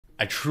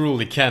I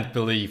truly can't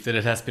believe that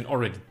it has been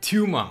already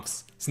 2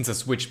 months since I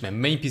switched my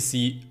main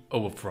PC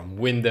over from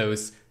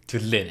Windows to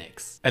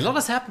Linux. A lot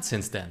has happened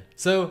since then,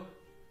 so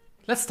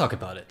let's talk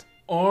about it.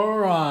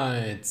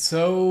 Alright,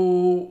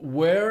 so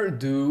where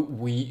do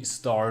we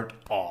start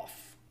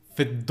off?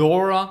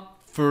 Fedora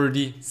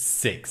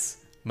 36,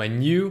 my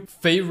new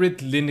favorite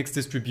Linux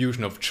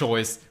distribution of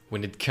choice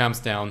when it comes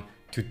down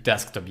to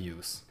desktop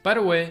use. By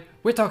the way,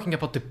 we're talking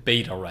about the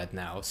beta right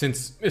now,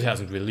 since it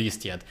hasn't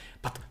released yet,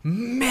 but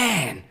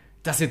man,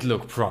 does it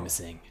look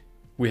promising.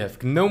 We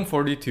have GNOME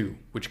 42,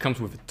 which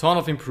comes with a ton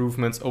of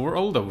improvements over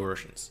older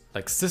versions,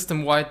 like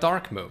system-wide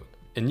dark mode,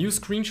 a new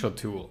screenshot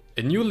tool,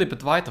 a new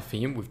libadwaita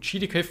theme with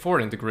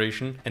GTK4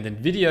 integration, and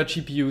NVIDIA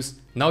GPUs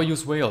now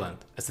use Wayland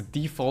as a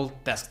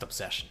default desktop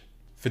session.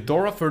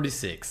 Fedora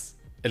 36,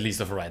 at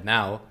least of right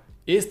now,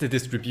 is the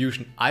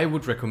distribution I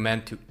would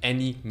recommend to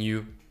any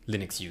new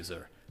Linux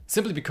user,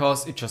 simply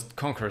because it just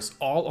conquers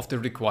all of the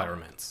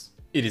requirements.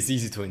 It is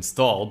easy to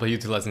install by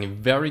utilizing a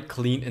very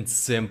clean and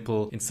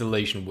simple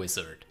installation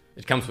wizard.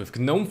 It comes with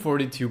GNOME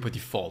 42 by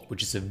default,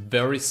 which is a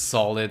very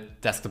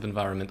solid desktop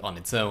environment on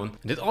its own,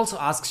 and it also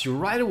asks you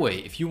right away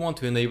if you want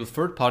to enable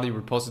third-party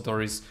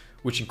repositories,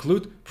 which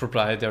include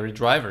proprietary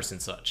drivers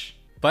and such.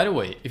 By the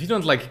way, if you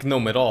don't like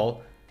GNOME at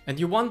all, and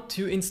you want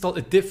to install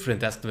a different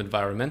desktop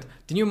environment,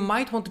 then you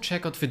might want to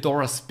check out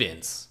Fedora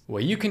Spins,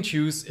 where you can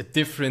choose a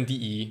different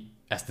DE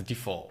as the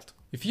default.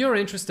 If you're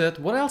interested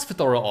what else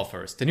Fedora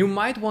offers, then you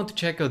might want to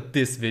check out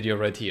this video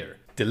right here.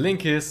 The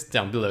link is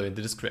down below in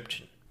the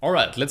description.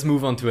 Alright, let's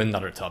move on to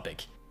another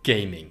topic,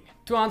 gaming.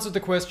 To answer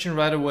the question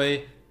right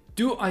away,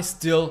 do I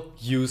still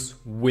use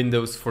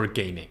Windows for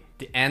gaming?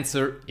 The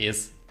answer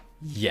is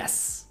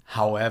yes.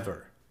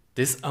 However,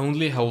 this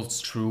only holds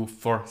true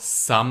for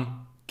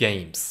some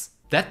games.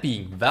 That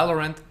being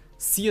Valorant,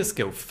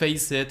 CSGO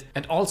Faceit,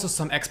 and also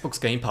some Xbox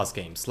Game Pass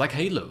games like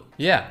Halo.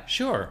 Yeah,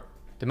 sure,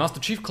 the Master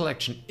Chief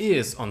Collection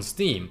is on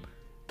Steam,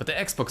 but the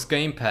Xbox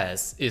Game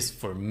Pass is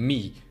for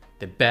me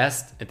the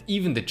best and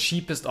even the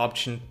cheapest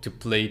option to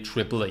play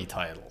AAA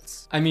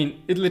titles. I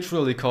mean, it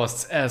literally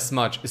costs as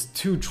much as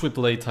 2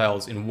 AAA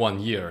titles in 1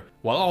 year,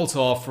 while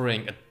also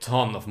offering a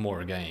ton of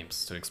more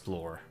games to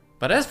explore.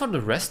 But as for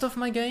the rest of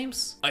my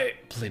games, I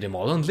play them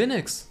all on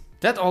Linux.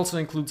 That also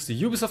includes the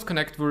Ubisoft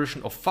Connect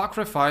version of Far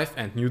Cry 5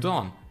 and New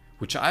Dawn,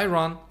 which I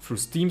run through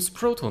Steam's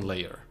Proton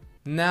layer.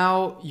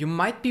 Now, you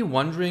might be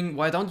wondering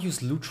why I don't use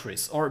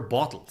Lutris or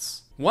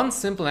Bottles. One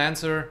simple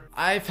answer,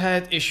 I've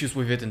had issues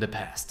with it in the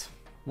past.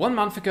 1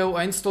 month ago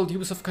I installed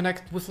Ubisoft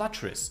Connect with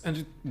Lutris and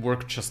it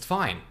worked just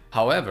fine.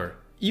 However,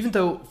 even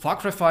though Far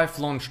Cry 5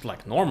 launched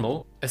like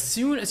normal, as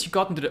soon as you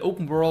got into the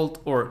open world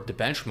or the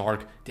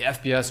benchmark, the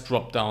FPS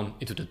dropped down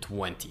into the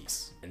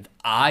 20s. And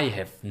I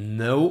have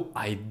no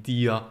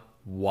idea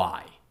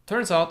why.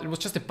 Turns out it was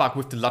just a bug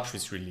with the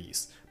Lutris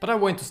release, but I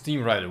went to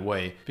Steam right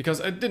away because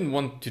I didn't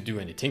want to do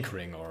any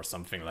tinkering or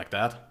something like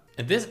that.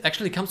 And this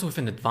actually comes with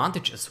an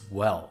advantage as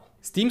well.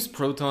 Steam's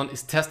Proton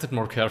is tested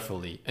more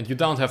carefully and you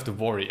don't have to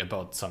worry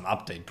about some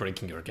update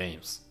breaking your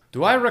games.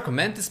 Do I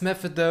recommend this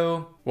method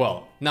though?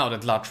 Well, now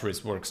that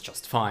Lutris works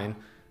just fine,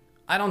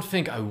 I don't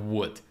think I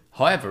would.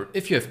 However,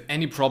 if you have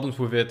any problems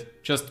with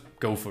it, just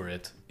go for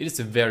it. It is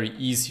a very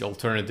easy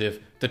alternative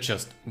that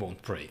just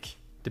won't break.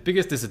 The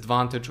biggest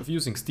disadvantage of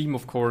using Steam,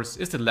 of course,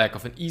 is the lack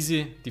of an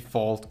easy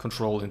default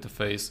control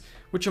interface,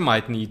 which you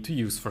might need to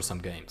use for some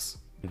games.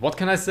 And what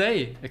can I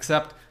say,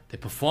 except the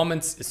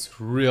performance is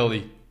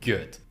really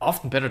good,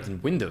 often better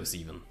than Windows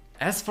even.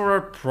 As for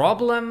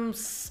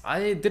problems,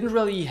 I didn't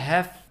really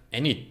have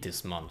any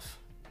this month.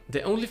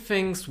 The only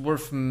things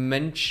worth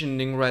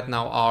mentioning right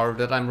now are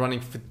that I'm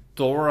running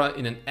Fedora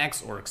in an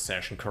Xorg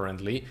session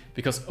currently,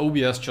 because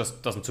OBS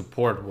just doesn't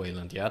support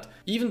Wayland yet,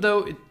 even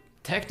though it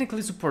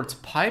technically supports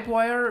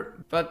Pipewire,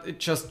 but it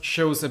just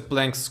shows a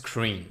blank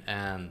screen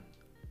and,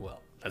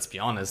 well, let's be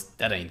honest,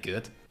 that ain't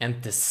good.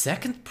 And the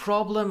second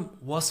problem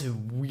was a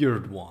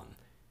weird one,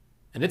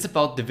 and it's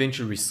about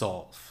DaVinci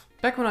Resolve.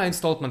 Back when I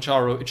installed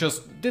Manjaro, it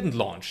just didn't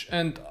launch,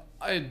 and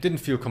I didn't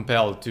feel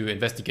compelled to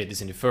investigate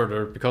this any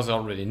further because I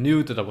already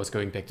knew that I was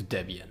going back to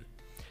Debian.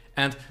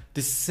 And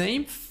the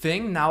same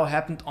thing now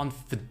happened on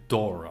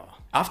Fedora.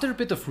 After a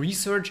bit of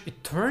research,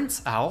 it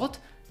turns out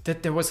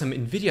that there were some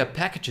NVIDIA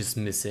packages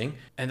missing,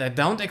 and I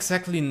don't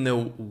exactly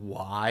know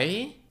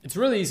why. It's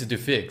really easy to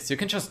fix, you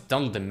can just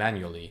download them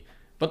manually.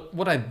 But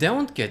what I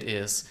don't get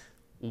is,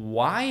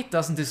 why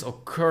doesn't this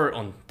occur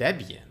on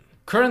Debian?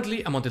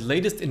 Currently I'm on the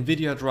latest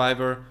NVIDIA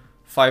driver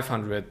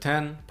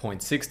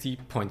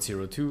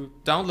 510.60.02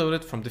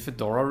 downloaded from the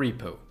Fedora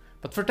repo.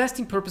 But for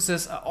testing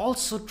purposes I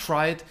also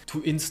tried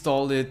to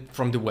install it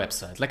from the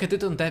website, like I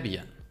did on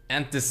Debian.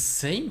 And the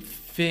same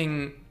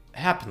thing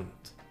happened.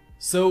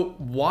 So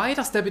why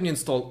does Debian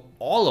install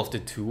all of the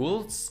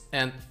tools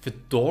and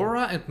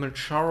Fedora and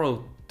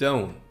Manjaro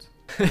don't?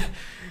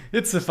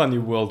 It's a funny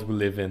world we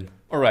live in.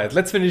 Alright,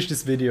 let's finish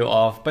this video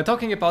off by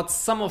talking about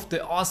some of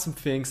the awesome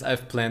things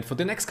I've planned for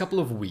the next couple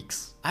of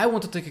weeks. I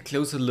want to take a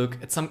closer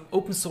look at some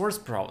open source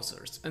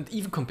browsers and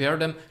even compare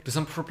them to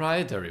some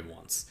proprietary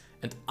ones.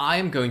 And I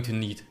am going to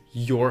need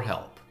your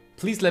help.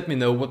 please let me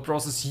know what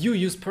browsers you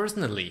use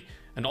personally,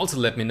 and also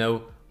let me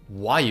know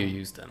why you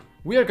use them.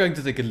 We are going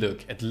to take a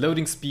look at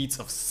loading speeds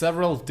of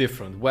several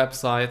different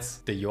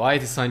websites, the UI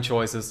design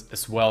choices,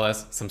 as well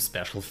as some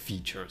special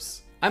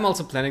features. I'm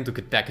also planning to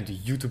get back into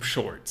YouTube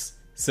Shorts,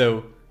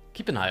 so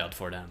keep an eye out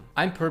for them.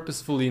 I'm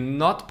purposefully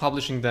not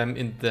publishing them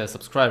in the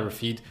subscriber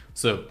feed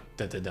so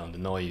that they don't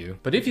annoy you.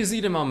 But if you see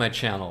them on my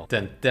channel,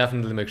 then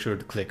definitely make sure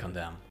to click on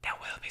them. There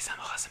will be some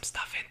awesome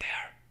stuff in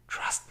there,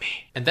 trust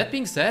me. And that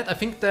being said, I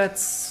think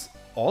that's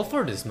all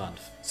for this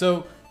month.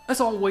 So,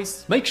 as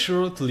always, make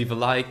sure to leave a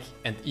like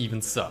and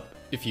even sub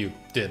if you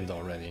didn't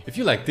already. If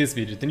you like this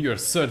video, then you are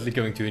certainly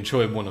going to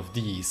enjoy one of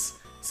these.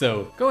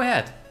 So go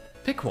ahead,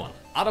 pick one.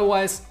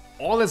 Otherwise,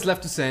 all that's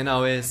left to say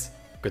now is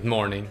good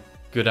morning,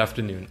 good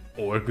afternoon,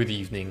 or good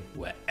evening,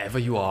 wherever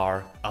you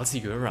are. I'll see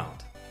you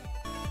around.